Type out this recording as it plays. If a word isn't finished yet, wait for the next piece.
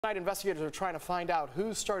Tonight, investigators are trying to find out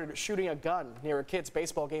who started shooting a gun near a kid's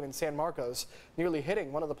baseball game in San Marcos, nearly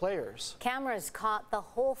hitting one of the players. Cameras caught the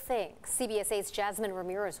whole thing. CBS 8's Jasmine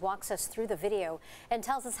Ramirez walks us through the video and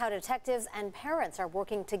tells us how detectives and parents are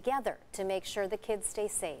working together to make sure the kids stay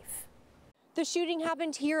safe. The shooting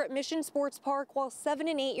happened here at Mission Sports Park while 7-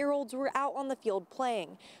 and 8-year-olds were out on the field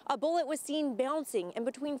playing. A bullet was seen bouncing in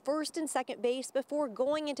between first and second base before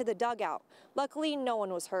going into the dugout. Luckily, no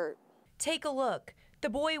one was hurt. Take a look. The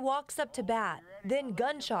boy walks up to bat, then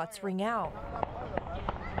gunshots ring out.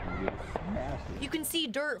 You can see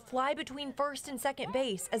dirt fly between first and second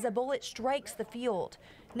base as a bullet strikes the field.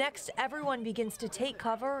 Next, everyone begins to take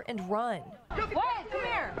cover and run. What? Come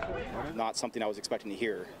here. Not something I was expecting to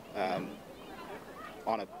hear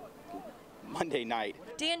on a Monday night.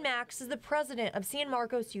 Dan Max is the president of San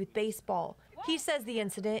Marcos Youth Baseball. He says the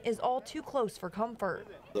incident is all too close for comfort.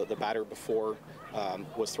 The batter before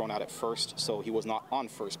was thrown out at first, so he was not on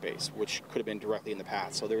first base, which could have been directly in the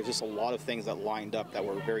path. So there was just a lot of things that lined up that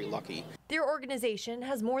were very lucky. Their organization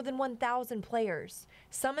has more than 1,000 players,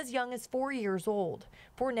 some as young as 4 years old.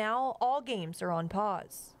 For now, all games are on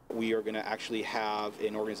pause. We are going to actually have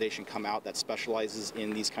an organization come out that specializes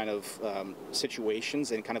in these kind of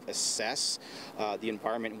situations and kind of assess the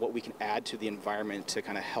environment and what we can add to the environment to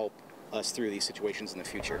kind of help us through these situations in the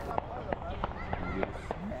future.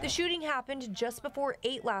 The shooting happened just before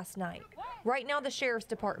 8 last night. Right now, the sheriff's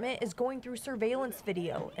department is going through surveillance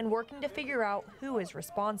video and working to figure out who is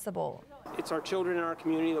responsible. It's our children in our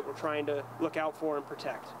community that we're trying to look out for and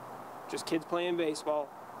protect. Just kids playing baseball.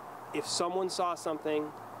 If someone saw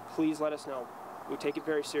something, please let us know. We take it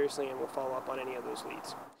very seriously and we'll follow up on any of those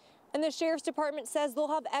leads. And the sheriff's department says they'll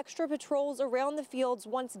have extra patrols around the fields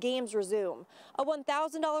once games resume. A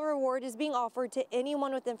 $1,000 reward is being offered to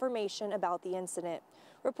anyone with information about the incident.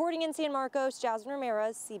 Reporting in San Marcos, Jasmine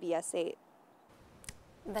Ramirez, CBS 8.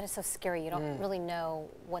 That is so scary. You don't really know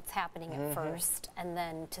what's happening at first. And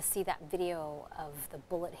then to see that video of the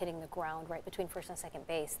bullet hitting the ground right between first and second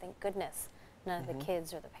base, thank goodness none of the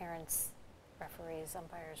kids or the parents, referees,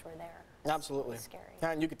 umpires were there. Absolutely. It's scary.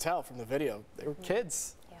 Yeah, and you could tell from the video, they were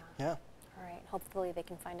kids. Yeah. Yeah. All right. Hopefully they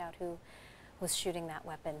can find out who was shooting that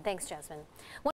weapon. Thanks, Jasmine.